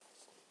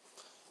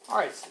All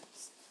right,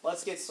 students,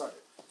 let's get started.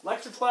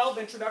 Lecture 12,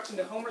 Introduction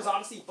to Homer's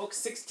Odyssey, Books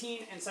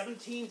 16 and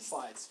 17,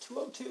 slides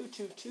 202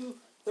 to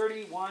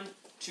 231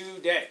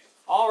 today.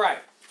 All right,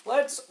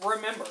 let's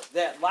remember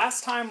that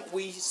last time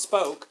we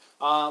spoke,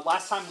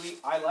 last time we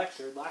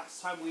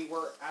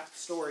were at the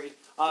story,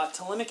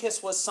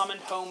 Telemachus was summoned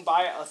home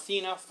by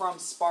Athena from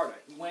Sparta.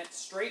 He went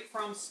straight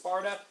from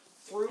Sparta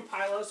through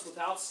Pylos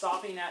without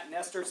stopping at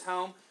Nestor's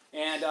home,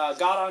 and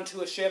got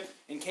onto a ship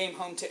and came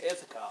home to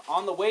Ithaca.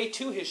 On the way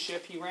to his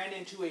ship, he ran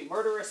into a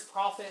murderous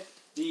prophet,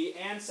 the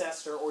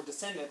ancestor, or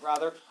descendant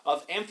rather,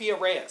 of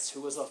Amphiaraus,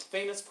 who was a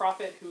famous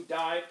prophet who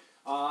died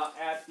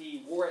at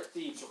the war at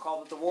Thebes. Recall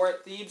that the war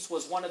at Thebes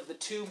was one of the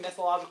two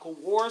mythological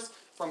wars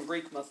from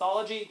Greek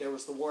mythology. There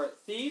was the war at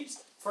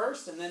Thebes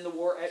first, and then the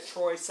war at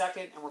Troy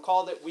second. And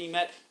recall that we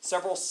met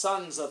several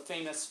sons of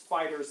famous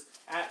fighters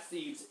at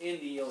Thebes in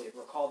the Iliad.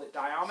 Recall that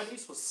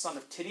Diomedes was the son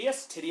of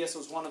Tydeus. Tydeus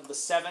was one of the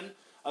seven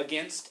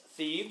against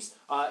Thebes.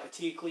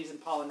 Eteocles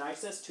and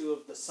Polynices,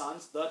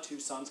 the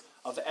two sons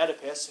of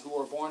Oedipus, who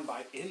were born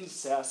by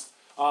incest,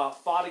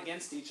 fought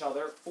against each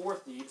other for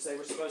Thebes. They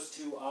were supposed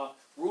to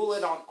rule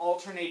it on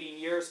alternating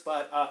years,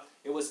 but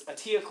it was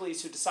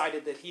Eteocles who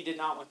decided that he did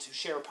not want to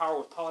share power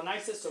with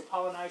Polynices, so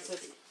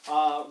Polynices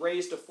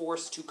raised a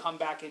force to come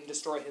back and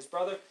destroy his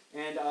brother,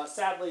 and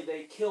sadly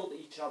they killed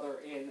each other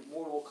in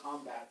mortal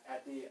combat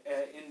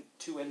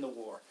to end the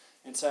war.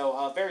 And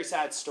so, very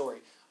sad story.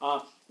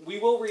 We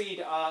will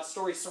read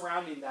stories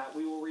surrounding that.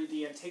 We will read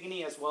the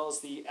Antigone as well as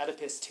the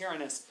Oedipus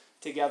Tyrannus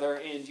together,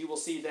 and you will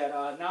see that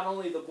not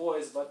only the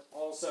boys, but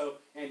also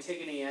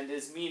Antigone and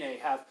Ismene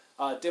have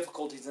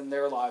difficulties in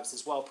their lives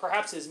as well.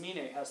 Perhaps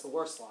Ismene has the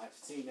worst life,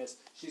 seeing as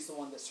she's the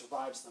one that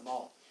survives them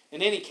all.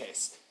 In any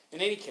case,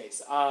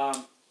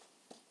 the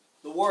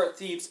war at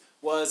Thebes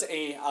was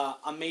a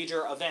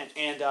major event,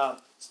 and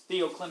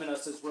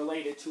Theoclymenus is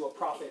related to a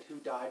prophet who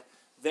died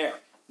there.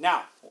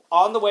 Now,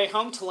 on the way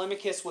home,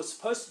 Telemachus was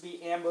supposed to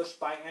be ambushed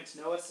by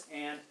Antinous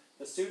and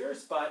the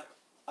suitors, but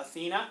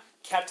Athena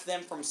kept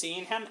them from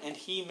seeing him, and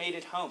he made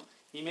it home.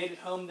 He made it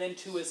home then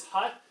to his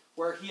hut,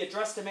 where he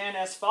addressed a man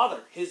as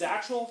father. His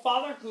actual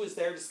father, who is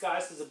there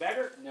disguised as a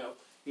beggar? No,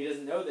 he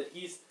doesn't know that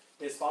he's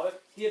his father.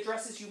 He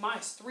addresses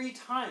Eumaeus 3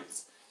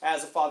 times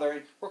as a father.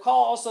 And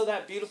recall also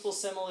that beautiful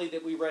simile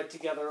that we read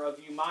together of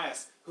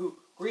Eumaeus, who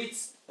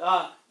greets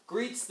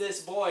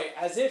this boy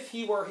as if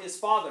he were his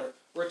father,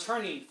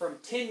 returning from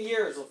 10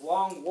 years of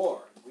long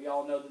war. We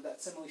all know that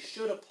simile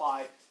should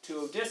apply to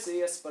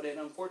Odysseus, but it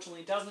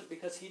unfortunately doesn't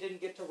because he didn't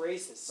get to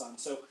raise his son.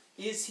 So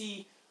is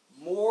he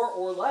more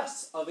or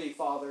less of a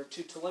father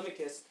to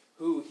Telemachus,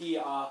 who he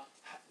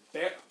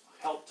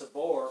helped to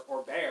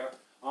bear,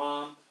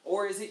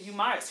 or is it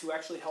Eumaeus who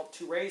actually helped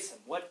to raise him?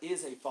 What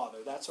is a father?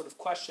 That sort of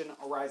question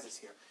arises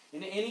here.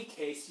 In any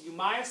case,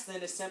 Eumaeus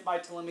then is sent by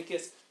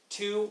Telemachus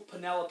to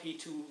Penelope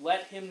to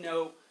let him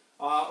know,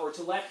 or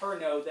to let her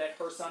know that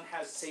her son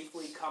has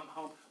safely come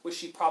home, which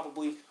she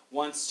probably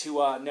wants to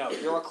know.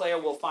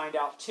 Eurycleia will find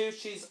out too.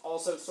 She's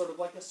also sort of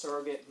like a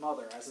surrogate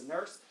mother. As a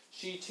nurse,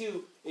 she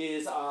too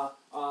is,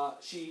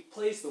 she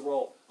plays the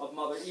role of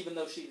mother, even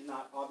though she did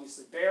not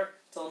obviously bear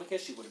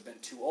Telemachus. She would have been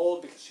too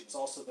old because she was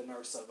also the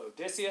nurse of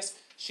Odysseus.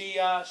 She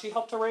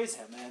helped to raise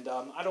him, and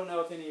I don't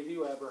know if any of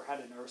you ever had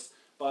a nurse,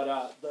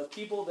 but the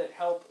people that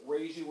help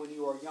raise you when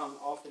you are young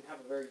often have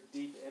a very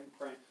deep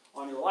imprint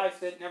on your life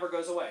that never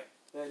goes away.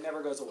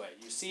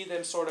 You see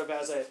them sort of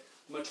as a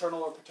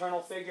maternal or paternal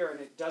figure,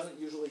 and it doesn't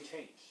usually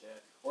change,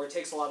 or it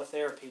takes a lot of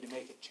therapy to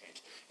make it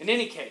change. In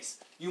any case,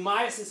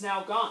 Eumaeus is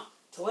now gone.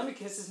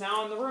 Telemachus is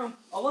now in the room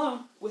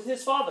alone with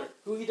his father,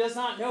 who he does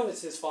not know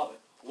is his father.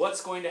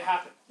 What's going to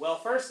happen? Well,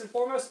 first and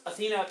foremost,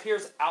 Athena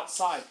appears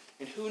outside,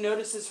 and who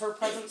notices her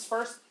presence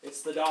first?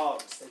 It's the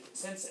dogs. They can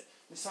sense it.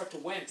 They start to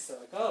wince. They're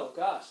like, oh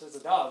gosh, there's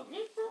a dog.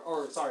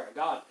 Or, sorry, a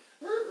god.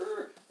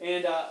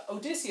 And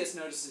Odysseus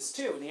notices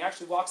too, and he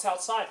actually walks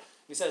outside.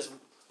 He says,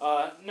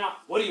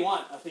 what do you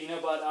want, Athena,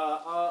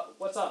 but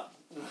what's up?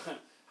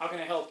 How can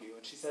I help you?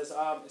 And she says,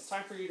 it's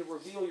time for you to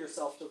reveal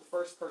yourself to the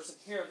first person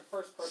here. The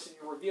first person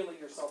you're revealing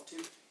yourself to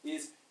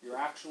is your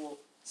actual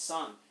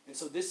son. And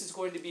so this is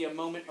going to be a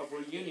moment of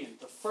reunion,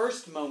 the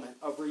first moment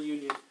of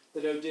reunion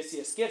that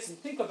Odysseus gets. And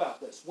think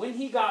about this. When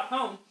he got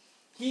home,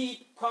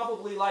 he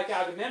probably, like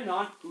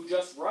Agamemnon, who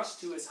just rushed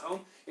to his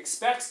home,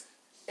 expects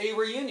a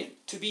reunion,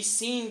 to be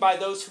seen by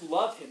those who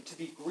love him, to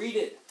be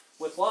greeted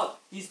with love.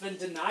 He's been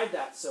denied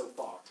that so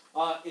far.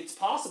 It's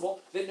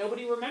possible that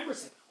nobody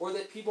remembers him, or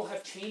that people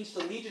have changed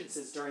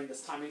allegiances during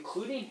this time,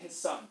 including his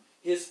son,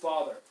 his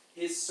father,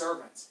 his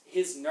servants,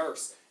 his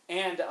nurse,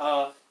 and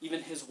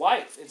even his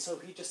wife. And so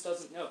he just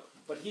doesn't know.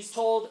 But he's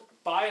told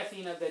by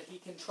Athena that he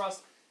can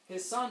trust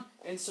his son,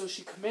 and so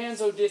she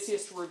commands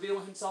Odysseus to reveal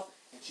himself,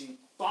 and she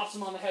bops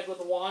him on the head with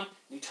a wand,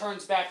 and he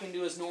turns back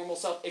into his normal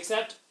self,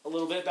 except a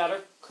little bit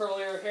better,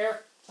 curlier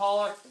hair,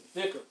 taller, and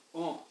thicker.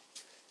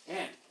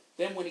 And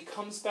then when he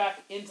comes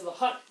back into the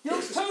hut, he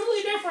looks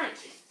totally different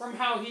from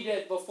how he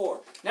did before.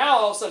 Now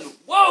all of a sudden,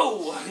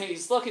 whoa,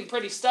 he's looking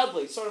pretty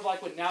studly, sort of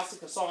like when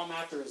Nausicaa saw him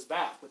after his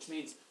bath, which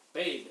means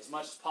bathe as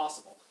much as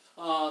possible.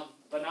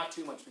 but not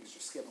too much because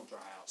your skin will dry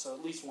out. So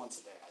at least once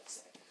a day, I'd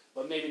say.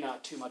 But maybe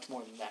not too much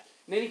more than that.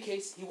 In any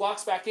case, he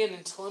walks back in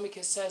and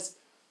Telemachus says,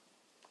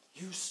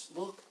 "You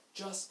look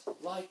just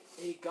like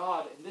a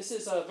god." And this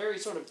is a very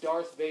sort of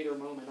Darth Vader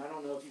moment. I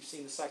don't know if you've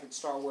seen the second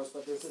Star Wars,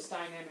 but there's this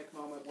dynamic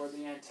moment where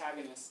the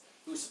antagonist,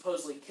 who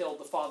supposedly killed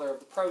the father of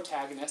the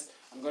protagonist,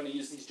 I'm going to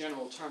use these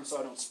general terms so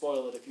I don't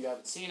spoil it if you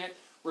haven't seen it,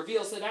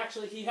 reveals that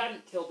actually he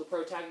hadn't killed the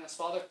protagonist's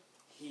father.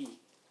 He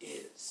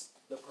is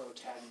the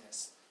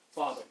protagonist's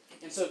father.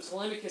 And so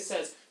Telemachus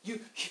says,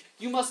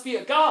 you must be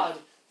a god.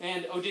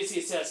 And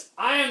Odysseus says,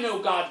 "I am no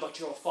god but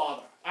your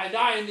father. And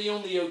I am the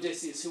only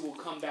Odysseus who will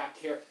come back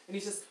here." And he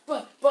says,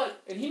 but,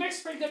 and he makes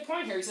a pretty good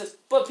point here. He says,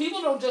 "But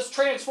people don't just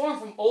transform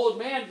from old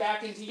man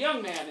back into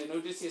young man." And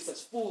Odysseus says,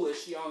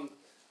 "Foolish young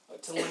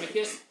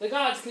Telemachus, the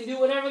gods can do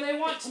whatever they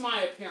want to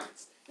my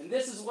appearance. And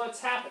this is what's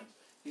happened."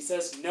 He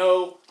says,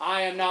 "No,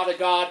 I am not a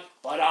god,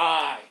 but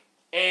I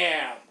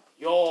am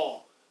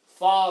your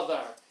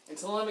father." And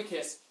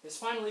Telemachus has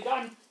finally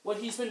gotten what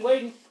he's been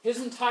waiting his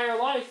entire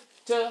life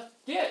to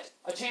get,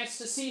 a chance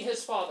to see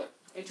his father,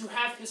 and to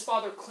have his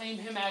father claim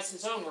him as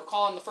his own.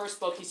 Recall in the first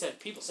book he said,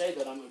 "People say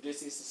that I'm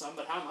Odysseus' son,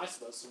 but how am I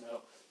supposed to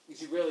know?"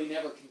 Because you really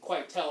never can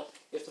quite tell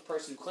if the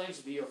person who claims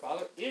to be your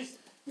father is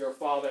your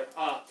father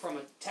from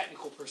a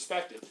technical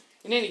perspective.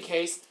 In any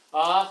case,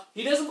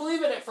 he doesn't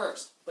believe it at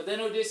first, but then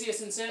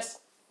Odysseus insists,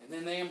 and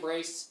then they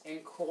embrace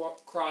and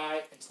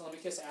cry, and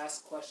Telemachus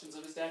asks questions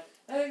of his dad.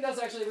 And I think that's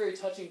actually a very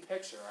touching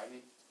picture. I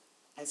mean,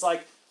 it's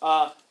like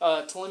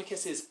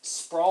Telemachus is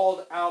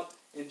sprawled out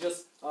and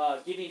just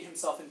giving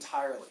himself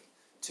entirely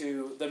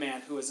to the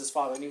man who is his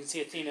father. And you can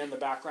see Athena in the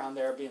background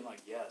there being like,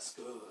 "Yes,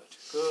 good.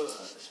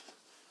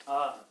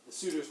 The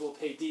suitors will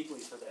pay deeply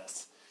for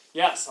this."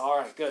 Yes, all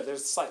right, good.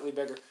 There's a slightly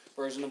bigger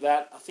version of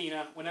that.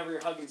 Athena, whenever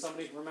you're hugging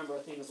somebody, remember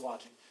Athena's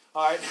watching.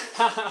 All right.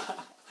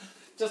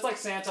 Just like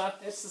Santa,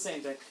 it's the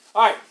same thing.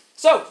 All right,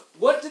 so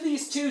what do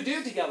these two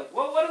do together?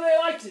 Well, what do they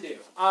like to do?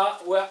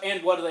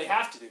 And what do they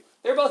have to do?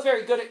 They're both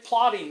very good at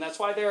plotting. That's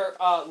why they're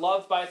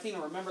loved by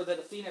Athena. Remember that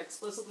Athena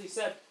explicitly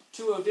said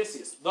to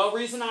Odysseus, "The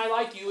reason I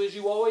like you is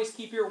you always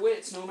keep your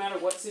wits no matter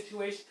what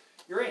situation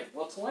you're in."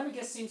 Well,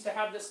 Telemachus seems to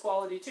have this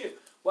quality too.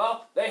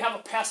 Well, they have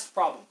a pest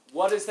problem.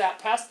 What is that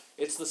pest?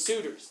 It's the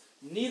suitors.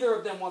 Neither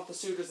of them want the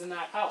suitors in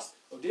that house.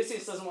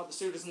 Odysseus doesn't want the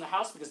suitors in the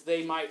house because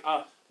they might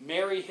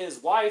marry his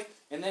wife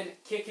and then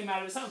kick him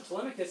out of his home.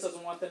 Telemachus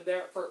doesn't want them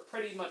there for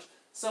pretty much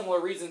similar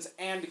reasons,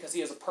 and because he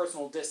has a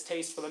personal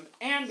distaste for them,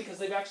 and because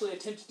they've actually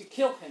attempted to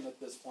kill him at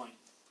this point.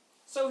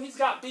 So he's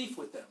got beef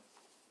with them.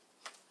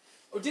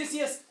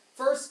 Odysseus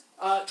first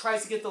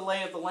tries to get the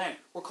lay of the land.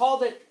 Recall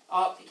that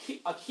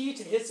a key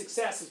to his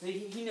success is that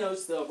he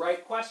knows the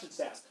right questions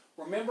to ask.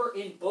 Remember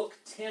in Book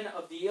 10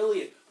 of the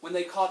Iliad, when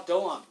they caught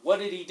Dolon, what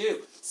did he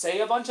do? Say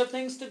a bunch of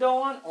things to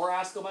Dolon or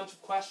ask a bunch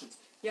of questions?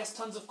 He asked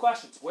tons of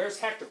questions. Where's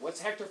Hector?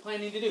 What's Hector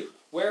planning to do?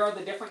 Where are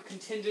the different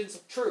contingents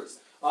of troops?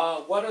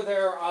 What are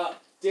their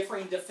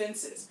differing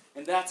defenses?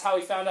 And that's how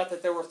he found out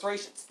that there were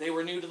Thracians. They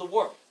were new to the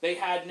war. They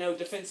had no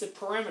defensive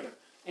perimeter.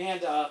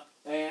 And that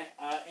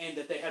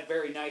they had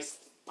very nice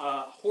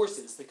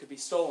horses that could be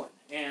stolen.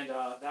 And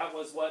that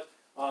was what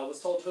was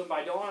told to him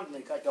by Dolon, and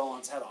they cut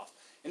Dolon's head off.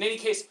 In any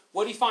case,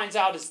 what he finds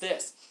out is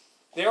this.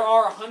 There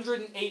are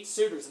 108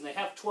 suitors, and they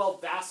have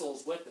 12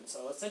 vassals with them.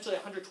 So essentially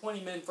 120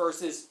 men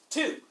versus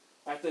 2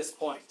 at this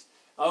point.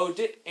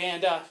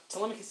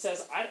 Telemachus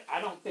says, I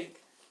don't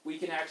think we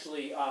can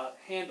actually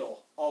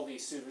handle all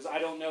these suitors. I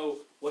don't know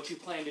what you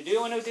plan to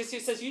do. And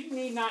Odysseus says, "You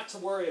need not to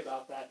worry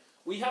about that.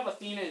 We have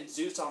Athena and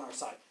Zeus on our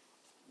side.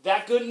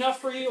 That good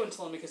enough for you?" And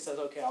Telemachus says,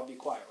 "Okay, I'll be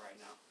quiet right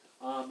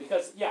now."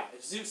 Because, yeah,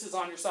 if Zeus is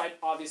on your side,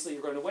 obviously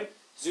you're going to win.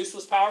 Zeus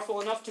was powerful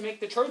enough to make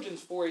the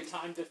Trojans for a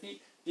time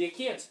defeat the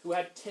Achaeans, who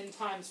had 10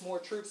 times more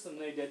troops than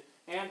they did,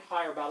 and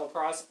higher battle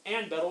prowess,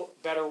 and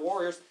better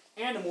warriors,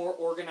 and a more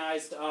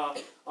organized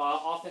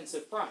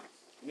offensive front.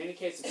 In any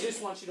case, if Zeus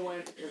wants you to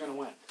win, you're going to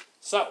win.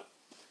 So,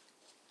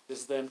 this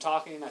is them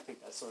talking. I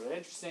think that's sort of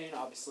interesting.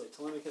 Obviously,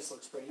 Telemachus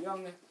looks pretty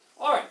young there.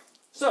 All right,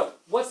 so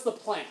what's the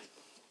plan?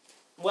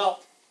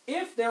 Well,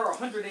 if there are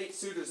 108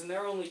 suitors and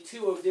there are only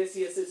 2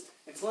 Odysseus's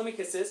and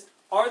Telemachus's,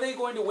 are they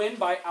going to win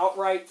by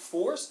outright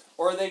force,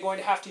 or are they going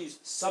to have to use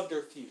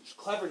subterfuge,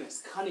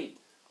 cleverness, cunning?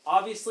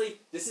 Obviously,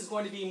 this is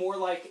going to be more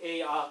like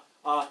a,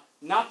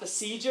 not the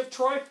siege of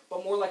Troy,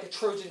 but more like a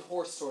Trojan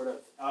horse sort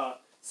of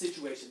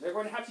situation. They're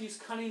going to have to use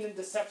cunning and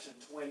deception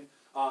to win.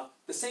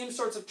 The same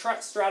sorts of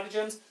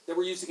stratagems that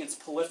were used against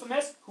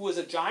Polyphemus, who was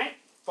a giant,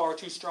 far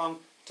too strong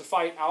to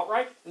fight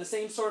outright, and the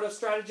same sort of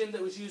stratagem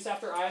that was used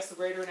after Aias the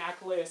Greater and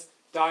Achilles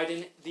died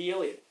in the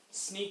Iliad.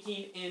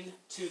 Sneaking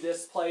into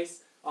this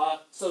place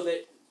so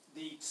that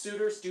the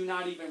suitors do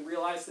not even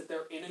realize that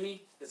their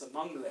enemy is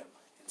among them.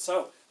 And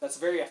so, that's a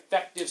very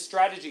effective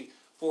strategy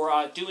for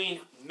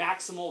doing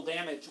maximal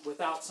damage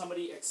without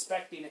somebody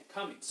expecting it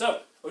coming.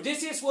 So,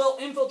 Odysseus will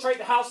infiltrate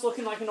the house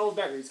looking like an old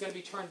beggar. He's going to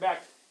be turned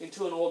back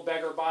into an old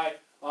beggar by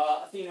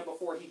Athena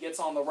before he gets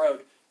on the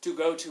road to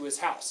go to his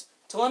house.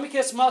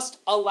 Telemachus must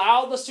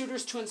allow the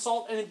suitors to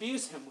insult and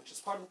abuse him, which is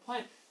part of the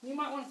plan. You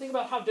might want to think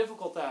about how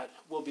difficult that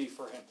will be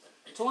for him.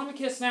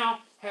 Telemachus now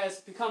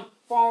has become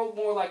far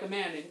more like a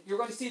man, and you're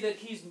going to see that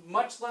he's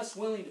much less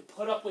willing to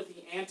put up with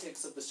the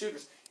antics of the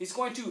suitors. He's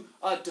going to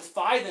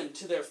defy them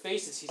to their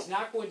faces. He's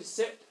not going to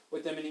sit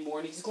with them anymore,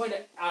 and he's going to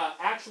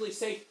actually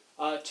say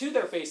to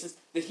their faces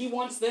that he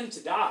wants them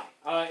to die,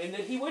 and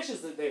that he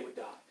wishes that they would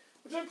die,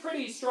 which are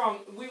pretty strong.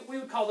 We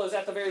would call those,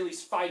 at the very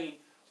least, fighting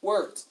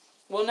words.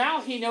 Well,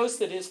 now he knows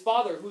that his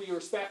father, who he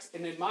respects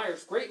and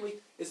admires greatly,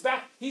 is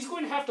back. He's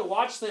going to have to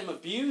watch them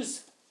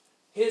abuse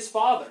his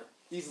father,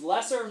 these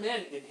lesser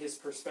men in his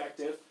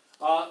perspective,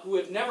 who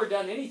have never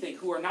done anything,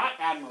 who are not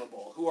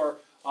admirable, who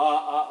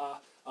are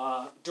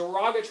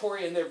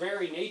derogatory in their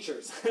very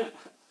natures,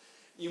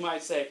 you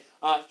might say.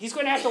 He's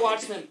going to have to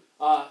watch them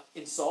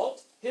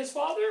insult his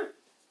father,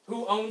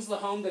 who owns the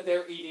home that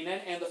they're eating in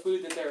and the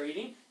food that they're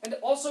eating, and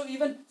also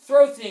even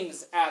throw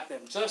things at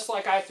them, just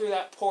like I threw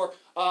that poor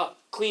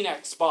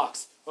Kleenex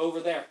box over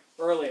there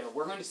earlier.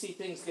 We're going to see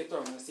things get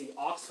thrown. We're going to see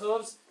ox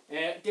hooves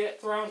get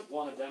thrown,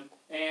 one of them,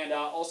 and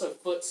also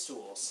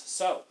footstools.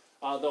 So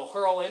they'll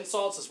hurl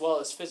insults as well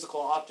as physical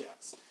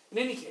objects. In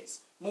any case,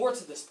 more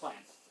to this plan.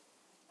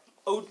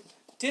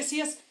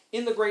 Odysseus,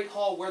 in the great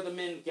hall where the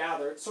men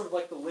gather, it's sort of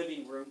like the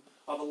living room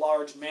of a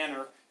large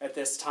manor at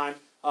this time,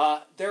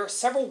 there are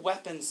several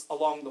weapons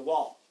along the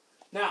wall.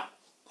 Now,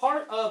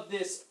 part of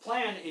this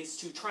plan is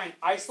to try and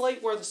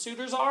isolate where the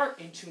suitors are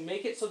and to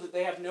make it so that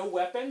they have no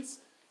weapons,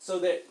 so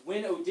that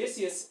when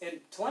Odysseus and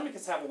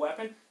Telemachus have a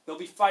weapon, they'll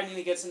be fighting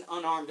against an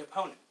unarmed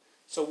opponent.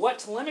 So what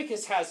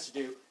Telemachus has to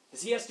do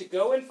is he has to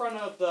go in front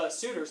of the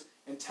suitors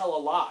and tell a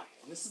lie.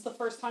 And this is the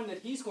first time that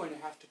he's going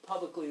to have to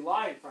publicly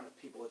lie in front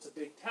of people. It's a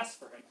big test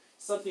for him.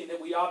 Something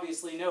that we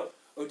obviously know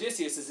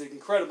Odysseus is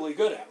incredibly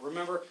good at.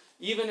 Remember,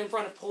 even in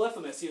front of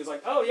Polyphemus, he was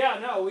like, oh yeah,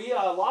 no, we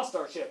lost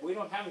our ship. We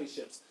don't have any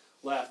ships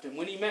left. And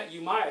when he met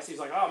Eumaeus, he was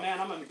like, oh man,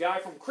 I'm a guy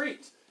from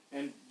Crete.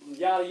 And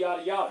yada,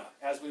 yada, yada,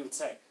 as we would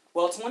say.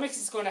 Well,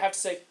 Telemachus is going to have to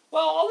say,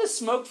 well, all this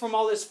smoke from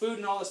all this food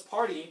and all this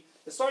partying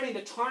is starting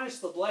to tarnish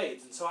the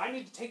blades. And so I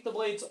need to take the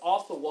blades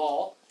off the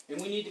wall, and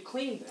we need to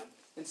clean them.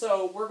 And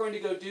so we're going to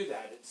go do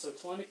that. And so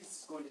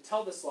Telemachus is going to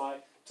tell this lie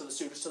to the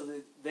suitors so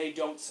that they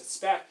don't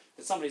suspect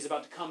that somebody's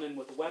about to come in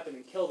with a weapon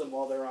and kill them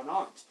while they're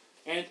unarmed.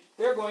 And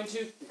they're going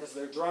to, because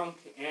they're drunk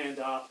and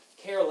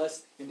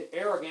careless and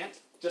arrogant,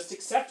 just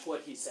accept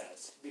what he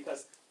says,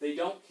 because they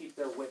don't keep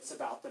their wits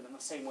about them in the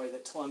same way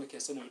that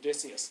Telemachus and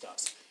Odysseus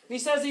does. And he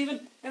says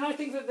even, and I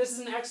think that this is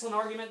an excellent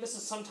argument, this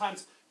is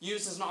sometimes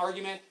used as an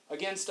argument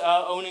against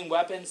owning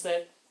weapons,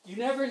 that you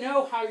never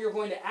know how you're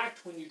going to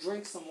act when you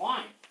drink some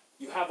wine.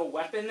 You have a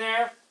weapon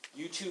there,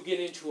 you two get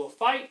into a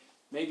fight,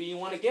 maybe you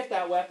want to get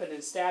that weapon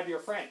and stab your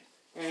friend.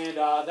 And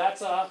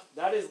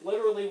that is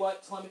literally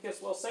what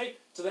Telemachus will say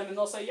to them, and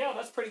they'll say, yeah,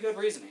 that's pretty good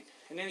reasoning.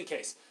 In any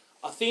case,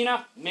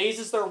 Athena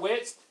mazes their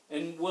wits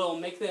and will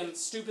make them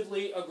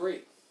stupidly agree.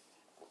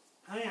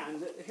 Oh yeah,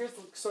 and here's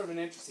sort of an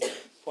interesting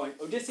point.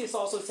 Odysseus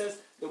also says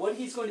that what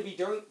he's going to be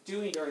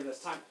doing during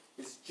this time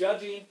is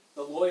judging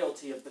the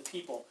loyalty of the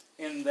people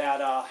in that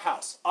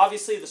house.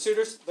 Obviously, the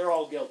suitors, they're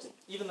all guilty,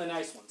 even the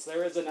nice ones.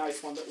 There is a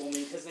nice one that we'll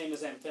meet. His name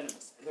is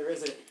Amphinomus.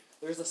 And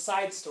there's a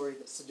side story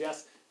that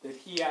suggests that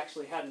he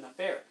actually had an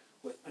affair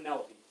with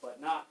Penelope,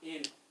 but not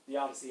in the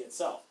Odyssey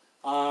itself.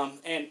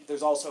 And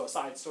there's also a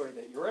side story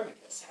that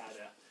Eurymachus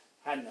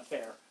had an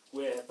affair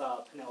with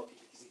Penelope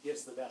because he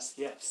gives the best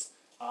gifts.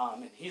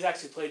 And he's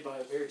actually played by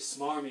a very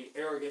smarmy,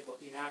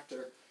 arrogant-looking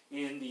actor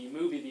in the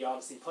movie The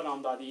Odyssey, put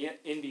on by the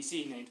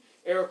NBC, named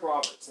Eric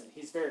Roberts, and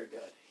he's very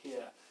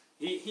good.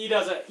 He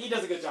does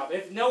a good job.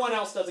 If no one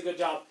else does a good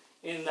job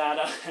in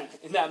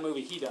that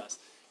movie, he does.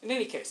 In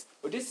any case,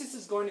 Odysseus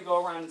is going to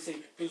go around and see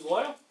who's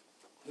loyal,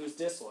 who's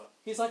disloyal.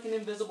 He's like an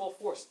invisible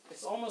force.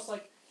 It's almost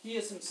like he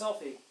is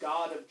himself a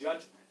god of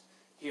judgment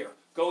here,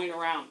 going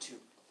around to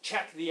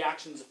check the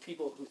actions of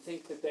people who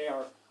think that they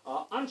are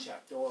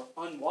unchecked or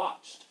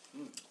unwatched.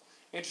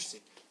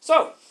 Interesting.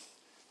 So,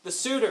 the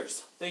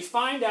suitors, they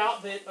find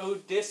out that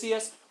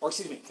Odysseus, or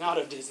excuse me, not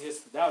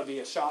Odysseus, that would be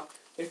a shock.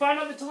 They find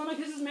out that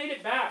Telemachus has made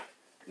it back.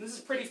 And this is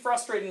pretty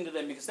frustrating to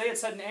them because they had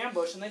set an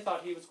ambush and they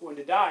thought he was going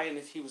to die. And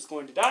if he was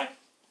going to die,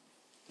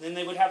 then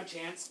they would have a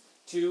chance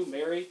to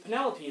marry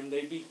Penelope and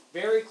they'd be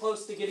very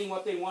close to getting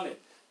what they wanted.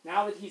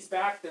 Now that he's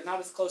back, they're not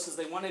as close as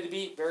they wanted to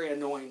be, very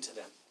annoying to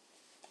them.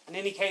 In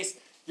any case,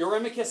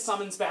 Eurymachus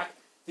summons back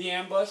the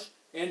ambush.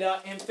 And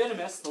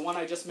Amphinomus, the one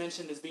I just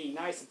mentioned as being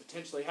nice and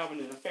potentially having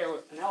an affair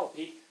with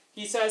Penelope,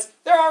 he says,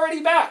 they're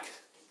already back.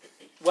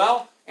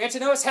 Well,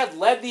 Antinous had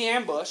led the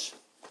ambush,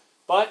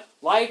 but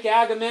like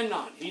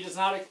Agamemnon, he does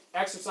not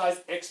exercise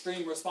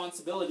extreme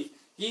responsibility.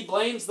 He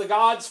blames the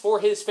gods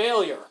for his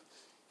failure.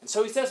 And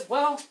so he says,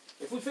 well,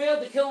 if we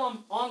failed to kill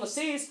him on the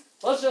seas,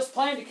 let's just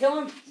plan to kill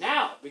him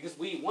now, because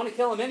we want to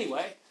kill him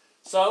anyway.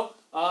 So,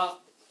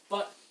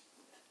 but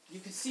you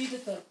can see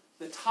that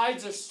the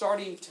tides are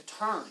starting to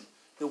turn.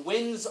 The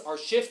winds are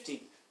shifting.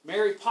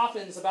 Mary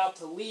Poppins about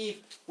to leave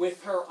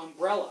with her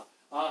umbrella.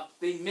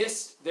 They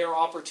missed their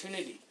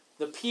opportunity.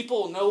 The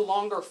people no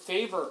longer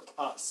favor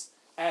us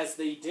as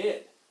they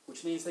did,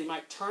 which means they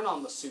might turn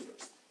on the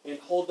suitors. and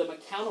hold them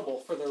accountable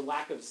for their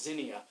lack of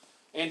zinnia.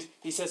 And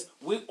he says,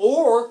 we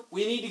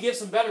need to give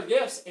some better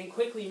gifts and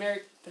quickly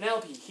marry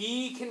Penelope.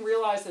 He can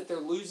realize that they're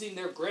losing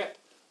their grip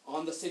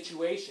on the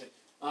situation.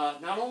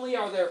 Not only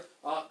are there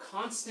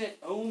constant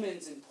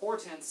omens and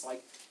portents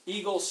like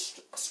eagles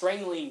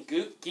strangling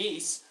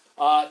geese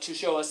to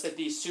show us that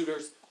these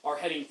suitors are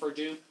heading for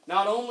doom,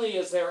 not only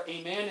is there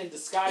a man in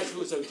disguise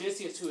who is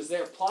Odysseus who is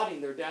there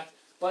plotting their death,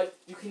 but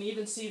you can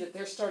even see that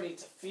they're starting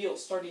to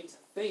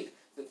think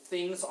that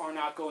things are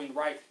not going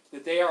right,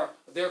 that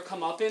their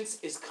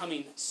comeuppance is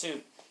coming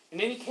soon. In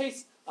any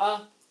case,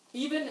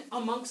 even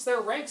amongst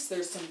their ranks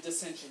there's some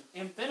dissension.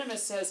 Amphinomus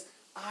says,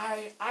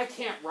 I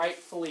can't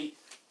rightfully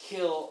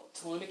kill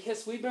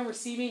Telemachus. We've been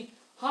receiving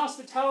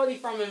hospitality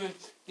from him, and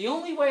the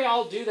only way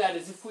I'll do that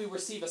is if we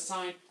receive a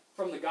sign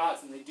from the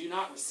gods, and they do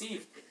not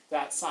receive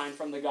that sign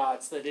from the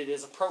gods, that it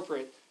is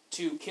appropriate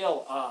to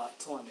kill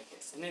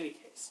Telemachus. In any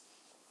case.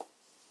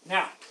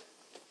 Now,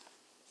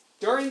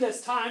 during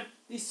this time,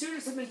 these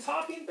suitors have been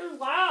talking. They're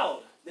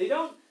loud. They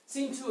don't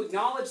seem to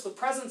acknowledge the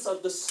presence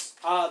of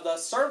the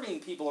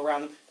serving people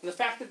around them, and the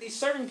fact that these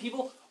serving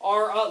people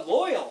are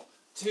loyal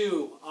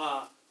to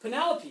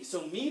Penelope.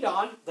 So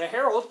Medon, the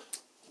herald,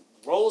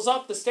 rolls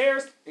up the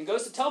stairs and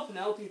goes to tell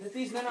Penelope that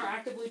these men are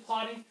actively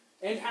plotting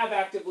and have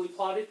actively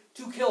plotted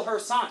to kill her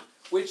son,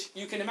 which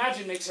you can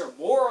imagine makes her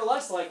more or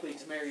less likely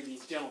to marry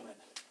these gentlemen.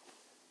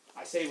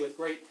 I say with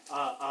great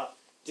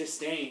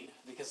disdain,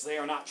 because they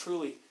are not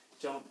truly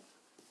gentlemen.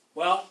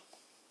 Well,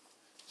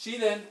 she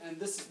then, and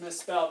this is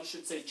misspelled, I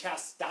should say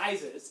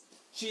chastises,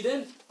 she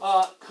then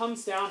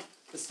comes down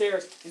the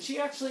stairs, and she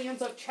actually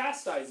ends up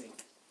chastising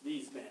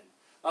these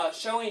men,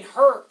 showing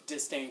her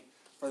disdain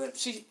for them.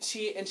 She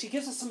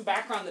gives us some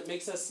background that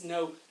makes us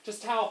know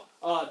just how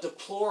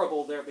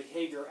deplorable their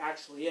behavior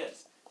actually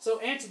is. So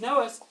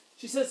Antinous,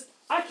 she says,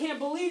 I can't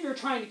believe you're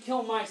trying to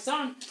kill my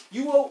son.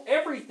 You owe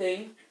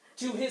everything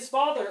to his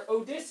father,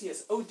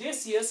 Odysseus.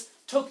 Odysseus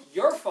took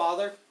your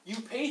father,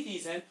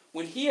 Eupeithes, in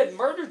when he had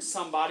murdered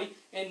somebody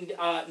and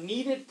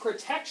needed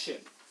protection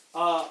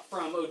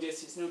from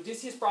Odysseus. And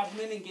Odysseus brought him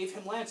in and gave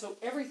him land. So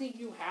everything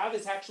you have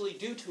is actually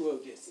due to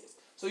Odysseus.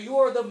 So you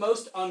are the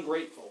most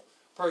ungrateful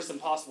person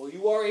possible.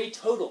 You are a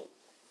total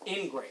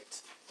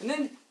ingrate. And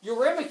then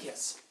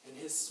Eurymachus,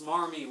 in his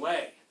smarmy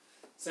way,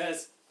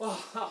 says,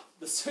 well,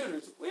 the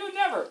suitors, we would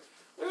never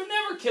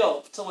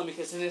kill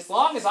Telemachus. And as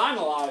long as I'm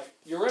alive,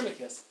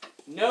 Eurymachus,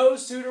 no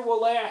suitor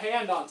will lay a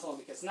hand on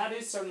Telemachus. And that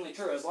is certainly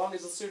true. As long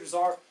as the suitors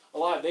are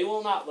alive, they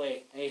will not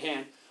lay a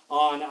hand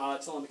on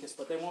Telemachus,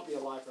 but they won't be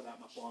alive for that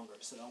much longer,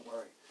 so don't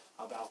worry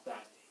about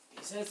that.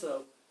 He says,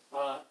 though,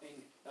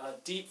 in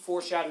deep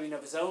foreshadowing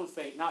of his own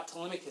fate, not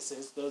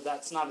Telemachus's, though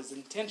that's not his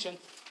intention,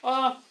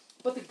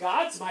 but the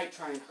gods might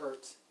try and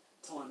hurt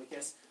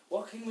Telemachus.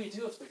 What can we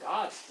do if the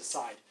gods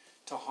decide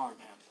to harm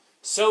him?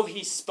 So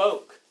he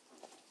spoke,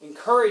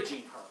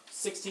 encouraging her,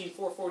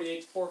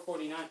 448 to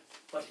 449,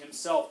 but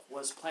himself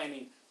was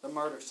planning the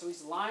murder. So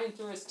he's lying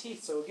through his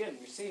teeth. So again,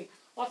 you're seeing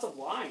lots of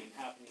lying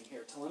happening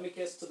here.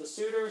 Telemachus to the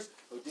suitors,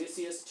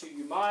 Odysseus to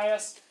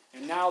Eumaeus,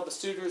 and now the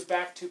suitors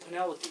back to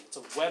Penelope. It's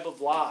a web of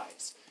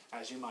lies,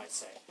 as you might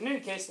say. In any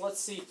case, let's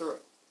see through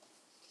it.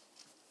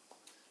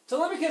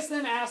 Telemachus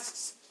then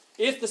asks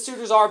if the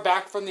suitors are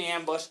back from the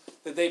ambush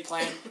that they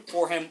planned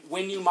for him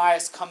when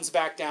Eumaeus comes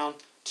back down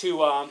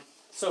to...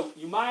 So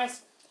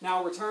Eumaeus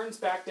now returns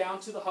back down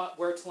to the hut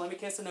where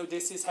Telemachus and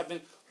Odysseus have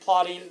been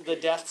plotting the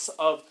deaths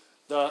of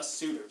the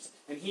suitors.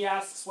 And he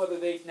asks whether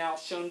they've now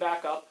shown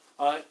back up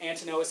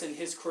Antinous and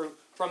his crew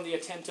from the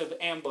attempt of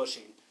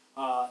ambushing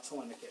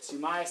Telemachus.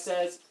 Eumaeus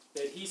says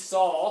that he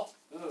saw,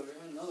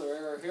 another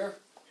error here,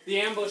 the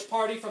ambush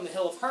party from the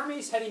hill of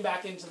Hermes heading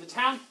back into the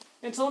town,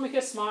 and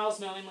Telemachus smiles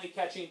knowingly,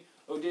 catching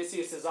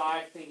Odysseus'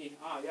 eye, thinking,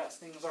 yes,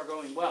 things are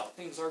going well.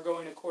 Things are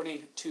going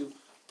according to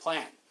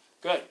plan.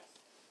 Good.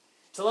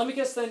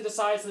 Telemachus then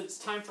decides that it's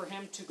time for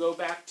him to go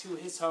back to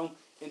his home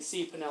and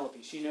see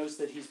Penelope. She knows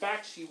that he's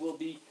back. She will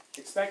be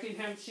expecting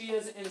him. She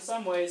is, in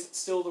some ways,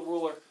 still the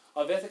ruler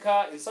of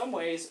Ithaca. In some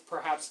ways,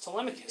 perhaps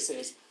Telemachus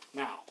is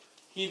now.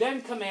 He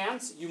then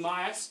commands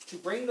Eumaeus to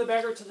bring the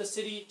beggar to the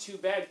city to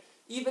beg,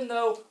 even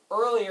though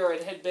earlier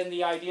it had been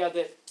the idea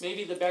that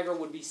maybe the beggar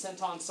would be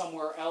sent on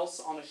somewhere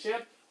else on a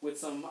ship with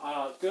some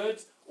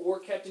goods, or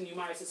kept in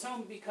Eumaeus'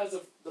 home because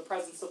of the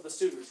presence of the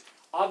suitors.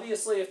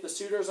 Obviously, if the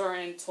suitors are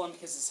in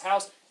Telemachus'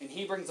 house and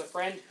he brings a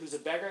friend who's a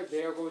beggar,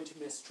 they are going to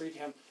mistreat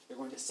him. They're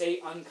going to say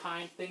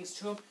unkind things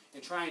to him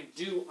and try and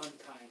do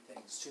unkind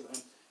things to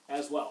him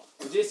as well.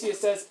 Odysseus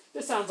says,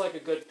 this sounds like a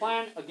good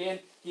plan. Again,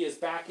 he is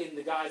back in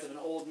the guise of an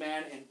old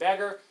man and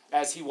beggar,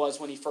 as he was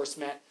when he first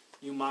met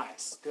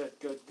Eumaeus. Good.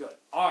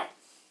 All right.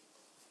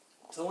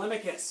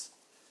 Telemachus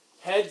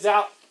heads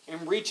out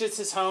and reaches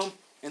his home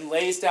and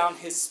lays down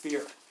his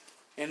spear.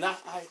 And I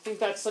think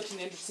that's such an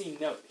interesting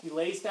note. He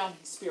lays down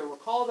his spear.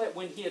 Recall that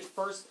when he had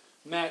first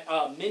met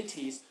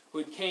Mintes, who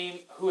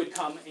had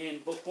come in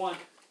Book 1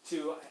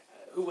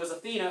 who was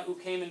Athena, who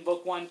came in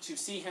Book 1 to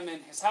see him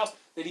in his house,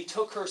 that he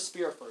took her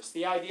spear first.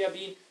 The idea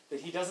being that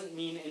he doesn't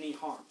mean any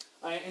harm.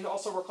 And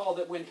also recall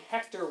that when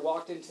Hector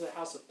walked into the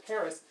house of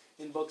Paris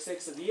in Book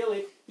 6 of the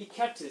Iliad, he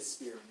kept his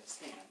spear in his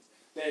hand.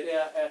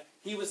 That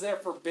he was there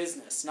for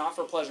business, not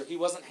for pleasure. He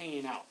wasn't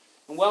hanging out.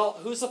 And well,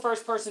 who's the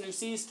first person who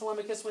sees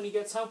Telemachus when he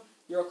gets home?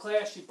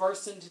 Eurycleia. She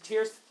bursts into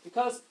tears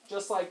because,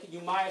 just like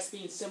Eumaeus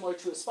being similar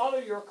to his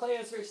father,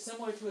 Eurycleia is very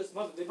similar to his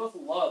mother. They both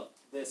love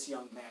this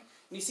young man.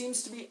 And he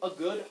seems to be a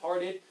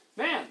good-hearted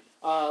man,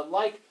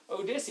 like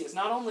Odysseus.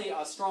 Not only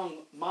a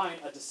strong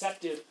mind, a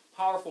deceptive,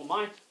 powerful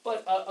mind,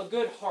 but a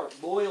good heart,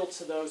 loyal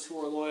to those who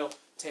are loyal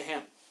to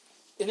him.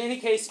 In any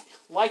case,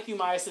 like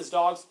Eumaeus'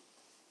 dogs,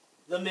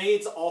 the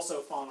maids also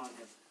fawn on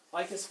him.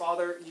 Like his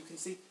father, you can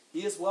see,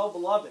 he is well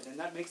beloved, and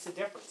that makes a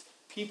difference.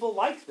 People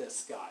like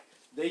this guy.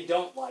 They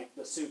don't like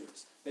the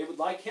suitors. They would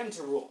like him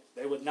to rule.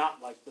 They would not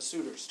like the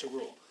suitors to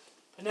rule.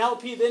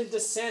 Penelope then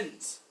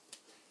descends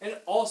and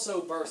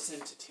also bursts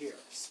into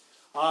tears.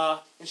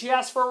 And she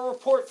asks for a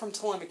report from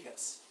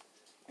Telemachus.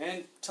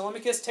 And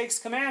Telemachus takes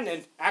command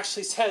and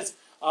actually says,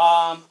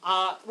 I'm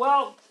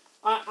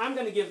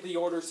going to give the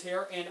orders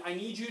here, and I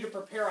need you to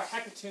prepare a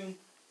hecatomb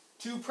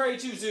to pray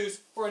to Zeus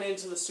for an end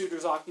to the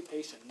suitor's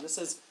occupation. And this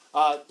is,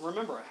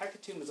 remember, a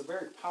hecatomb is a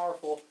very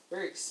powerful,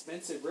 very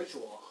expensive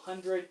ritual.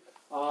 100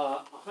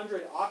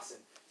 oxen.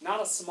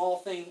 Not a small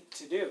thing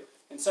to do.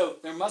 And so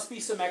there must be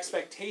some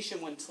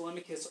expectation when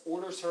Telemachus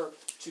orders her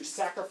to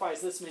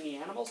sacrifice this many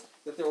animals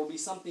that there will be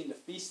something to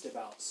feast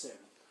about soon.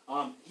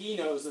 He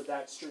knows that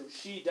that's true.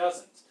 She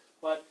doesn't.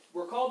 But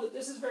recall that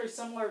this is very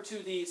similar to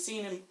the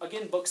scene in,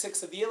 again, Book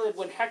 6 of the Iliad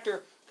when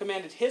Hector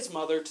commanded his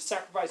mother to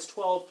sacrifice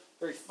 12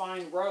 very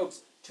fine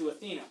robes to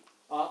Athena.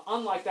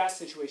 Unlike that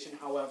situation,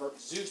 however,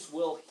 Zeus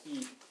will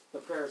heed the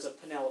prayers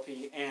of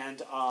Penelope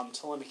and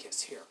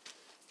Telemachus here.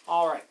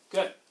 All right,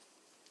 good.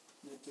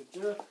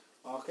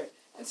 Okay,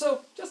 and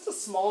so just a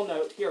small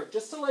note here,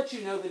 just to let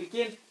you know that,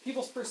 again,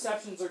 people's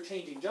perceptions are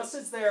changing. Just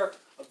as their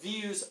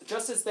views,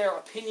 just as their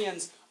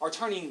opinions are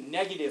turning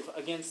negative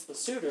against the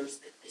suitors,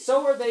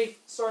 so are they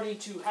starting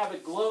to have a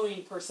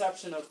glowing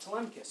perception of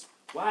Telemachus.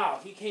 Wow,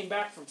 he came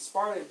back from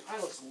Sparta and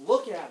Pylos.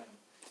 Look at him.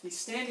 He's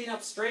standing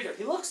up straighter.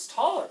 He looks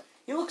taller.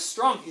 He looks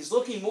strong. He's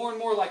looking more and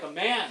more like a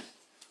man,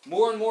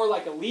 more and more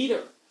like a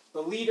leader,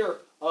 the leader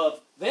of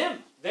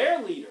them,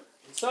 their leader.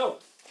 And so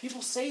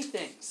people say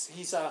things.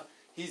 He's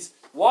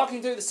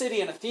walking through the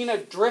city, and Athena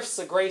drifts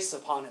a grace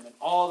upon him, and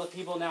all the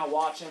people now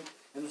watch him,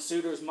 and the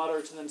suitors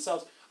mutter to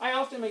themselves. I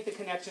often make the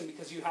connection,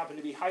 because you happen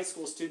to be high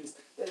school students,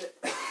 that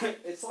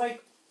it's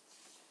like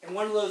in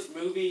one of those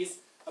movies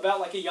about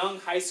like a young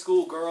high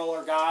school girl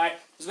or guy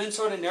who's been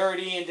sort of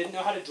nerdy and didn't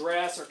know how to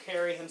dress or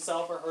carry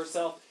himself or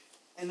herself,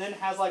 and then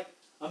has like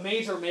a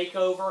major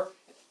makeover,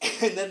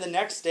 and then the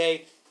next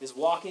day is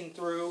walking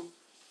through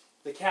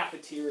the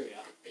cafeteria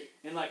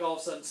in like all of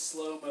a sudden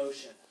slow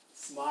motion,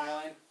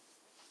 smiling,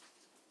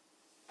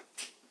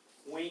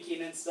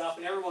 winking and stuff,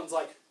 and everyone's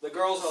like, the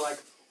girls are like,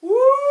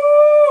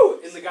 woo!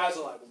 And the guys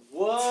are like,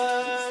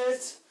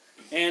 what?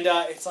 And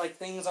it's like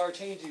things are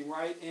changing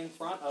right in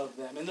front of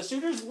them. And the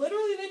suitors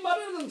literally, they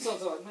mutter to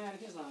themselves. They're like, man,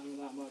 he's not even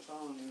that much. I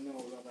don't even know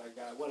about that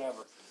guy.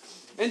 Whatever.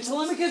 And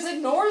Telemachus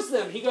ignores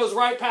them. He goes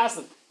right past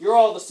them. You're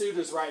all the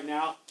suitors right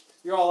now.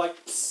 You're all like,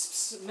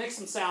 psst, psst, make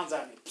some sounds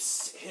at me.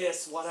 Psst,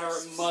 hiss, whatever,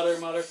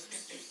 mutter.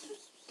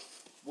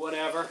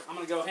 Whatever. I'm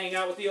going to go hang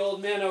out with the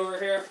old men over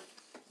here.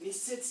 And he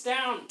sits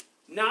down.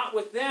 Not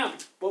with them,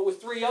 but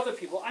with 3 other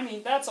people. I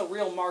mean, that's a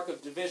real mark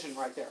of division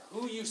right there.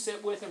 Who you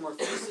sit with and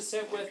refuse to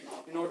sit with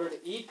in order to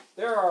eat.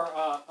 There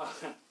are,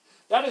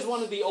 that is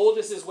one of the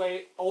oldest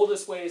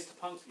ways to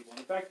punk people.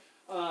 In fact,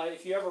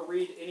 if you ever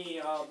read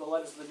any of the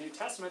letters of the New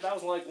Testament, that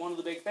was like one of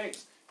the big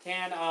things.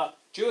 Can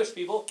Jewish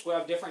people who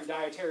have different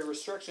dietary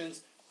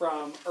restrictions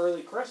from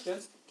early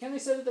Christians, can they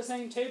sit at the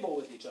same table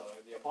with each other?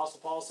 The Apostle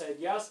Paul said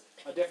yes.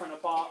 A different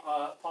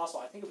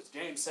apostle, I think it was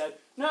James, said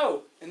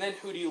no. And then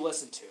who do you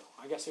listen to?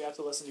 I guess you have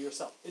to listen to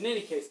yourself. In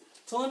any case,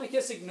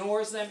 Telemachus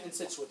ignores them and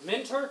sits with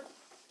Mentor.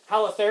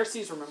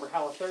 Halitherses, remember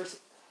Halitherses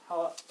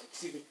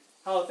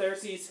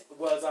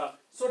was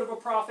sort of a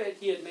prophet.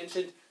 He had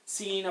mentioned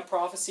seeing a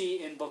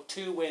prophecy in Book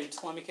 2 when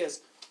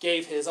Telemachus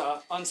gave his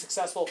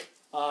unsuccessful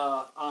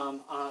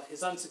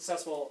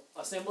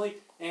assembly,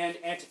 and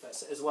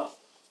Antiphus as well.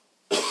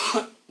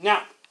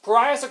 Now,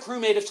 Parias, a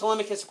crewmate of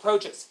Telemachus,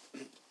 approaches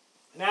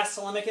and asks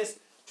Telemachus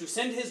to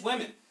send his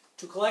women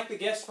to collect the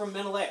gifts from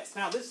Menelaus.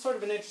 Now, this is sort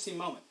of an interesting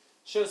moment.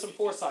 Shows some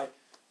foresight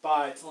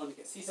by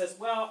Telemachus. He says,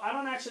 well, I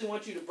don't actually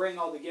want you to bring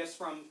all the gifts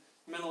from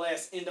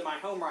Menelaus into my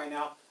home right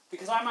now,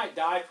 because I might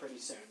die pretty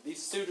soon.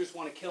 These suitors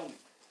want to kill me.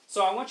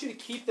 So I want you to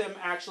keep them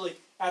actually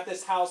at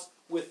this house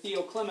with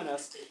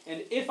Theoclymenus,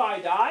 and if I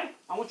die,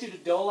 I want you to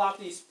dole out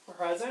these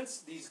presents,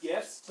 these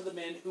gifts, to the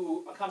men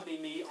who accompany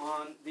me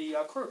on the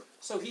crew.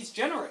 So he's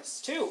generous,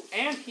 too,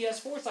 and he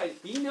has foresight.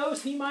 He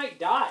knows he might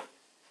die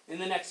in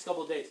the next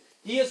couple of days.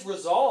 He is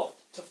resolved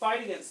to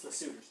fight against the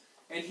suitors,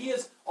 and he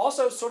is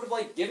also sort of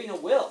like giving a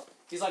will.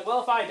 He's like,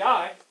 well, if I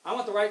die, I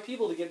want the right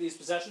people to get these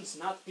possessions,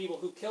 not the people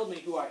who killed me,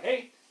 who I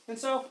hate, and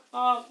so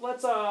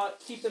let's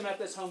keep them at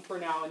this home for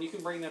now, and you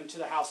can bring them to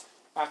the house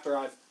after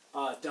I've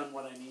done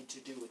what I need to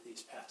do with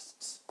these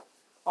pests.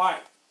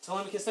 Alright,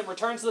 Telemachus then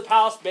returns to the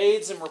palace,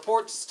 bathes, and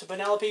reports to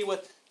Penelope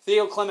with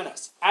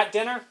Theoclymenus. At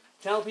dinner,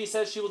 Penelope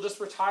says she will just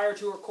retire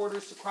to her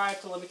quarters to cry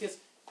if Telemachus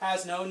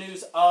has no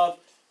news of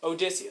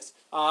Odysseus.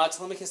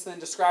 Telemachus then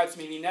describes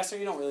meeting Nestor.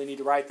 You don't really need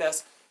to write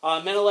this.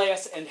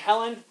 Menelaus and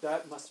Helen.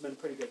 That must have been a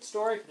pretty good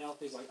story.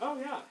 Penelope's like, oh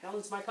yeah,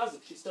 Helen's my cousin.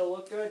 She still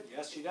look good?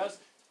 Yes, she does.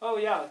 Oh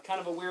yeah, kind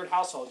of a weird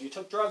household. You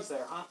took drugs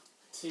there, huh?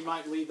 So you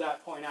might leave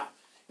that point out.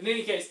 In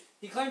any case,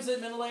 he claims that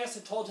Menelaus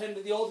had told him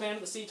that the old man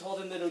of the sea told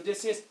him that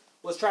Odysseus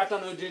was trapped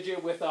on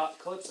Ogygia with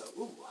Calypso.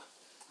 Ooh,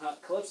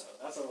 Calypso,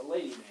 that's a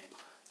lady name.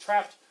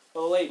 Trapped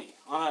with a lady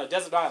on a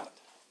desert island.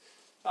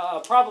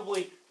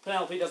 Probably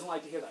Penelope doesn't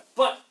like to hear that.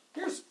 But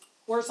here's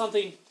where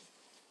something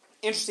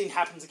interesting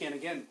happens again.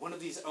 Again, one of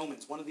these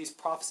omens, one of these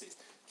prophecies.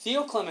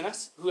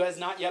 Theoclymenus, who has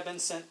not yet been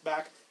sent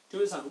back to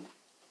his home,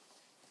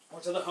 or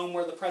to the home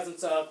where the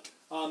presence of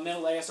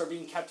Menelaus are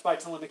being kept by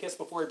Telemachus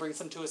before he brings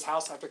them to his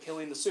house after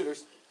killing the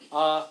suitors.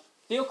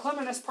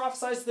 Theoclymenus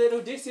prophesies that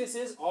Odysseus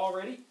is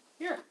already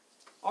here,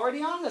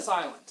 already on this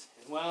island.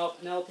 And well,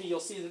 Penelope, you'll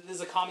see that this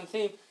is a common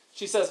theme.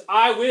 She says,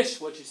 I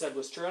wish what you said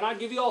was true, and I'd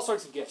give you all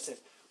sorts of gifts if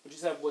what you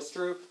said was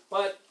true.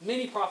 But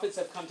many prophets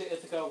have come to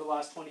Ithaca over the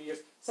last 20 years,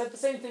 said the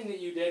same thing that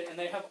you did, and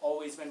they have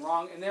always been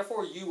wrong, and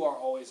therefore you are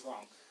always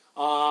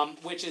wrong.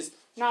 Which is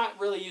not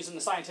really using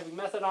the scientific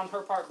method on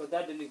her part, but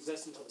that didn't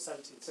exist until the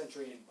 17th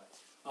century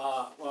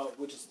anyway.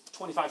 Which is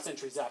 25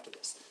 centuries after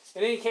this.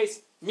 In any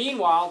case,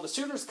 meanwhile, the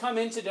suitors come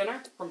into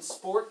dinner from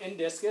sport and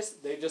discus.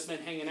 They've just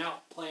been hanging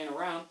out, playing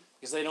around,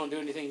 because they don't do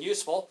anything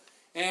useful.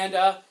 And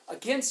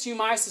against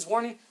Eumaeus'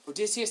 warning,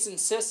 Odysseus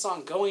insists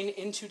on going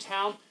into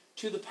town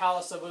to the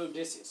palace of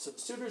Odysseus. So the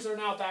suitors are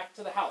now back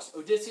to the house.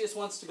 Odysseus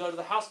wants to go to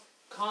the house.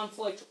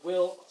 Conflict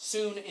will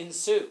soon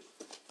ensue.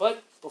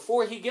 But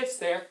before he gets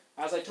there,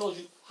 as I told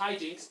you,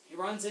 hijinks, he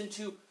runs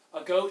into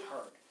a goat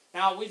herd.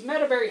 Now, we've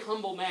met a very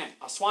humble man,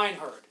 a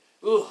swineherd.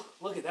 Ooh,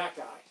 look at that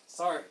guy.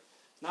 Sorry,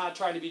 not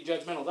trying to be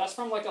judgmental. That's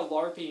from like a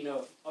LARPing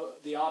of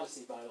the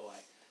Odyssey, by the way.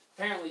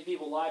 Apparently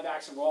people live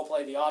action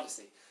roleplay the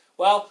Odyssey.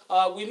 Well,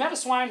 we met a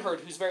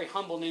swineherd who's very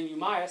humble named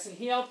Eumaeus, and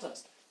he helped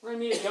us. We're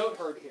going to meet a goat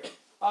herd here.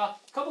 A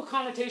couple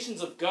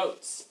connotations of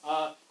goats.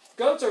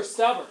 Goats are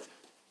stubborn.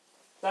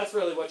 That's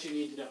really what you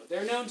need to know.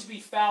 They're known to be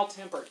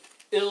foul-tempered,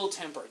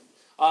 ill-tempered.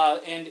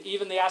 And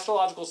even the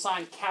astrological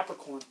sign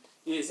Capricorn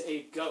is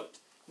a goat.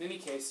 In any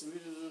case,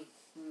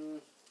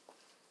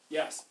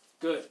 yes,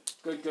 good.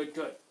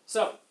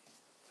 So,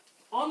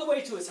 on the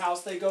way to his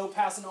house, they go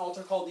past an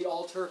altar called the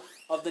Altar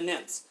of the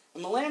Nymphs.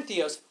 And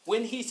Melanthios,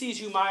 when he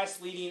sees Eumaeus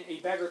leading a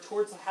beggar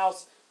towards the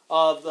house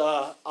of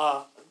the,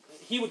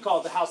 he would call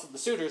it the house of the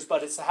suitors,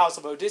 but it's the house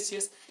of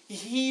Odysseus, he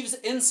heaves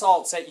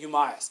insults at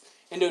Eumaeus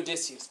and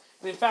Odysseus.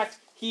 And in fact,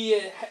 he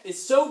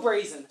is so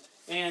brazen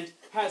and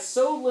has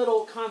so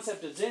little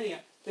concept of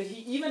Xenia that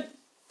he even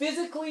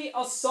physically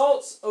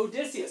assaults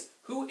Odysseus,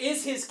 who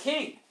is his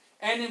king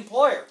and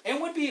employer,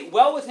 and would be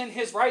well within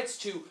his rights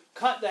to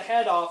cut the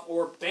head off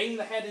or bang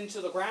the head into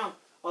the ground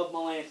of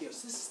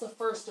Melanthios. This is the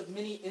first of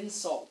many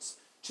insults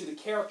to the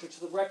character, to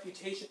the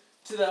reputation,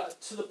 to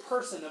the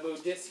person of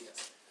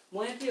Odysseus.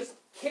 Melanthios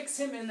kicks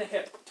him in the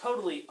hip.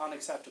 Totally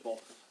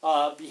unacceptable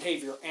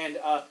behavior. And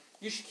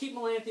you should keep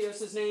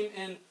Melanthios' name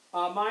in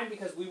mind,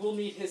 because we will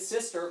meet his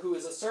sister, who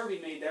is a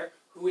serving maid there,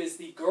 who is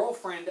the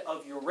girlfriend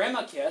of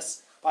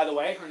Eurymachus. By the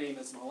way, her name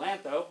is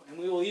Melantho, and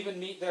we will even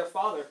meet their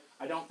father.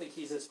 I don't think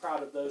he's as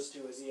proud of those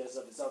two as he is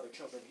of his other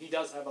children. He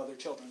does have other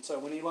children, so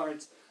when he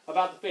learns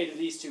about the fate of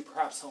these two,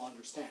 perhaps he'll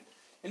understand.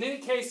 In any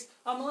case,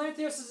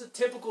 Melanthios is a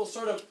typical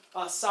sort of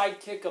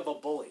sidekick of a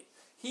bully.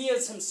 He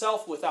is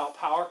himself without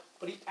power,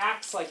 but he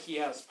acts like he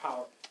has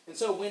power. And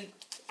so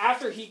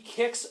after he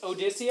kicks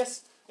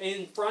Odysseus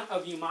in front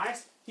of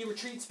Eumaeus, he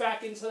retreats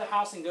back into the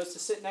house and goes to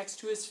sit next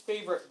to his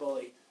favorite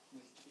bully,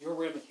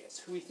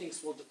 Eurymachus, who he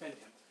thinks will defend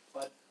him.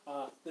 But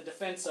the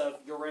defense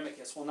of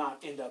Eurymachus will not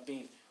end up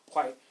being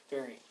quite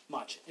very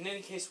much. In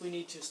any case, we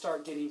need to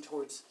start getting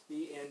towards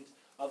the end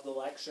of the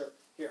lecture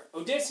here.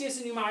 Odysseus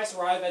and Eumaeus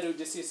arrive at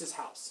Odysseus'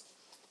 house.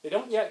 They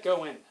don't yet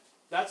go in.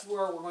 That's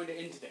where we're going to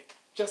end today,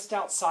 just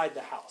outside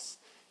the house.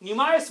 And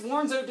Eumaeus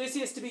warns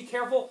Odysseus to be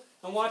careful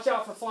and watch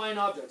out for flying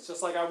objects,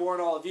 just like I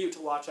warn all of you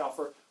to watch out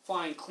for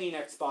flying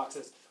Kleenex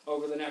boxes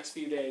over the next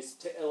few days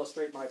to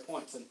illustrate my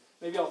points. And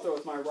maybe I'll throw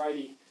with my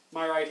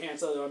right hand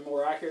so that I'm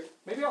more accurate.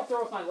 Maybe I'll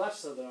throw with my left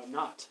so that I'm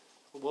not.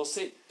 We'll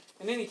see.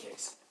 In any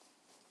case,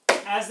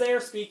 as they are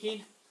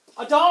speaking,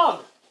 a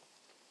dog,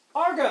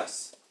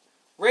 Argos,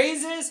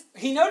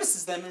 he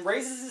notices them and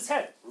raises his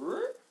head.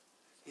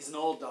 He's an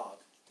old dog.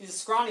 He's a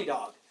scrawny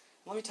dog.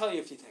 Let me tell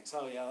you a few things.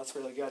 Oh yeah, that's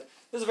really good.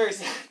 This is a very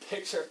sad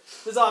picture.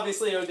 This is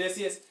obviously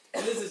Odysseus,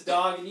 and this is his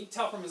dog, and you can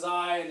tell from his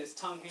eye and his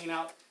tongue hanging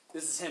out,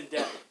 this is him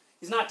dead.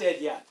 He's not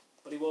dead yet,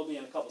 but he will be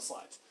in a couple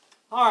slides.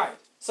 Alright,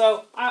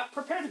 so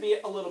prepare to be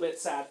a little bit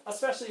sad,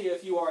 especially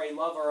if you are a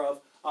lover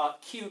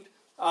of cute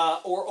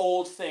or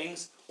old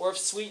things, or of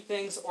sweet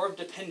things, or of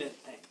dependent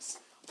things.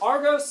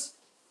 Argos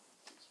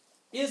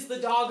is the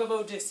dog of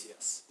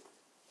Odysseus.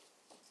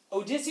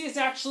 Odysseus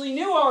actually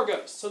knew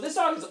Argos. So this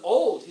dog is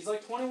old. He's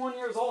like 21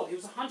 years old. He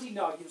was a hunting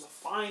dog. He was a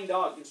fine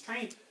dog. He was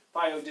trained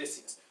by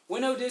Odysseus.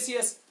 When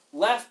Odysseus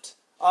left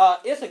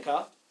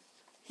Ithaca,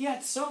 he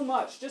had so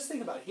much. Just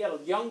think about it. He had a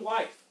young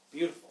wife.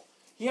 Beautiful.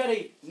 He had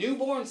a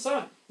newborn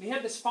son. And he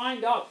had this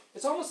fine dog.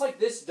 It's almost like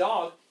this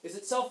dog is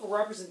itself a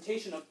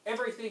representation of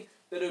everything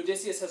that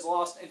Odysseus has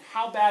lost and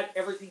how bad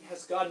everything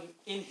has gotten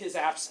in his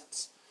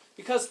absence.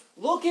 Because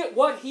look at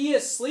what he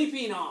is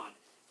sleeping on.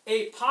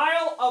 A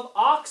pile of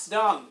ox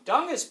dung.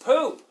 Dung is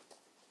poop.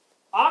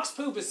 Ox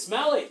poop is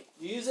smelly.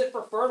 You use it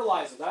for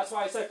fertilizer. That's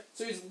why I said.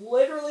 So he's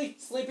literally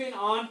sleeping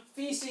on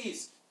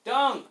feces,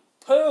 dung,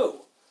 poo,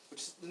 which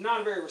is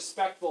not a very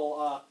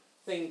respectful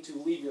thing to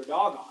leave your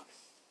dog on.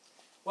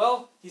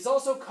 Well, he's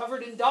also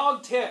covered in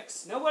dog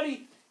ticks.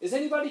 Is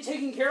anybody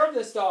taking care of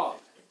this dog?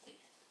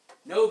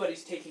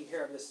 Nobody's taking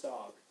care of this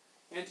dog.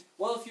 And,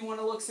 well, if you want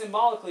to look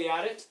symbolically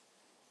at it,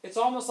 it's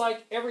almost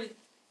like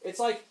it's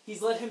like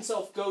he's let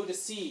himself go to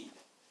seed.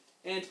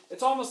 And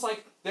it's almost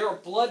like there are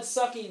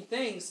blood-sucking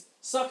things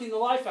sucking the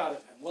life out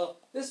of him. Well,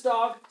 this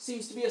dog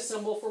seems to be a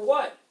symbol for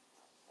what?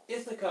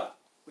 Ithaca,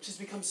 which has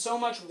become so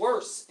much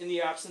worse in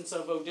the absence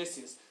of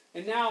Odysseus.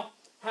 And now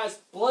has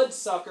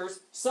bloodsuckers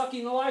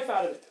sucking the life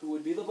out of it. Who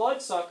would be the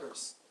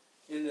bloodsuckers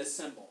in this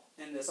symbol,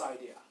 in this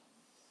idea?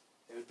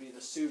 They would be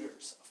the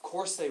suitors. Of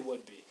course they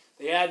would be.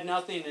 They add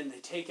nothing and they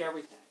take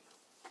everything.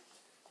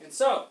 And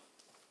so,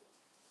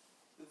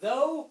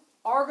 though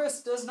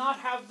Argos does not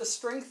have the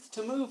strength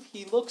to move,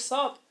 he looks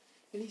up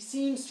and he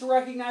seems to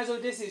recognize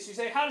Odysseus. You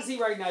say, how does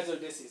he recognize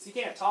Odysseus? He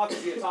can't talk.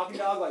 Is he a talking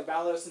dog like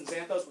Balos and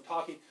Xanthos were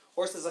talking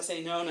horses? I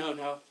say, no, no,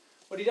 no.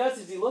 What he does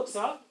is he looks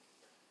up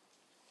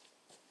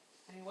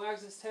and he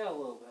wags his tail a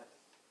little bit.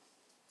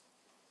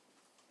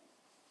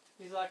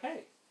 He's like,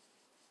 hey,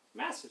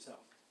 master's home.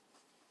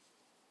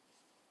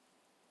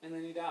 And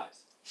then he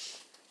dies.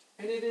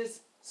 And it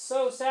is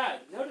so sad.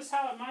 Notice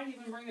how it might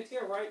even bring a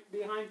tear right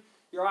behind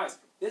your eyes.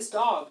 This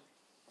dog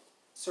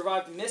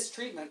survived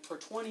mistreatment for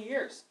 20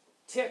 years.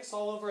 Ticks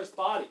all over his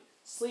body.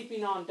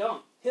 Sleeping on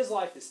dung. His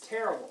life is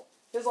terrible.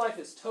 His life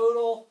is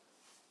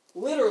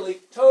literally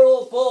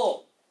total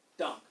bull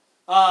dung.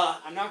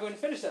 I'm not going to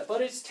finish that,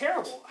 but it's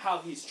terrible how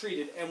he's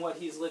treated and what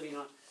he's living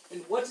on.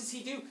 And what does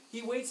he do?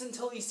 He waits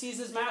until he sees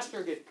his master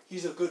again.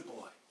 He's a good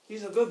boy.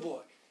 He's a good boy.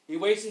 He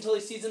waits until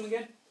he sees him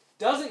again.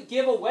 Doesn't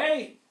give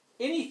away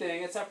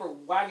anything except for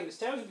wagging his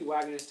tail. He'd be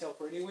wagging his tail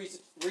for any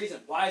reason.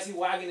 Why is he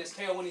wagging his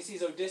tail when he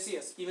sees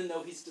Odysseus, even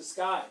though he's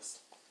disguised?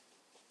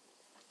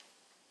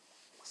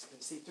 Because he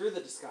can see through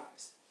the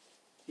disguise.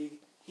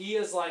 He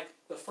is like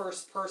the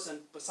first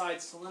person,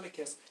 besides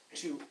Telemachus,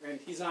 and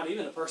he's not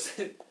even a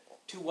person,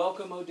 to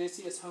welcome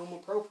Odysseus home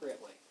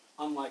appropriately,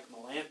 unlike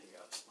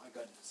Melanthios. My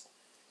goodness.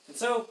 And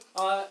so,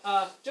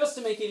 just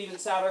to make it even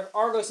sadder,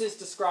 Argos is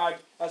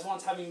described as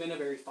once having been a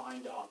very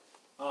fine dog.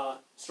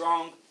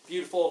 Strong,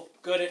 beautiful,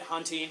 good at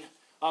hunting,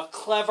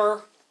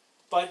 clever,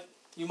 but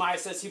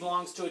Eumaeus says he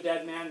belongs to a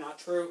dead man. Not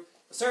true.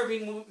 The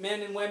serving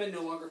men and women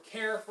no longer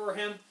care for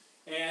him,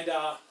 and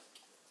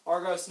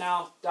Argos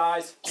now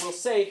dies. We'll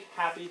say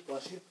happy,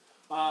 bless you,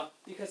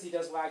 because he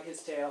does wag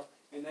his tail,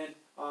 and then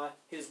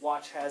his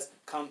watch has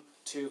come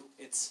to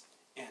its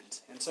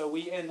end. And so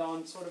we end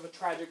on sort of a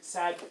tragic,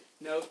 sad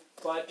note,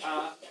 but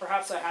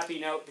perhaps a happy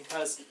note,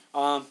 because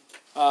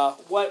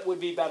what would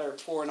be better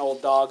for an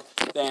old dog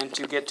than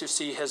to get to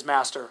see his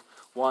master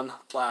one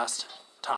last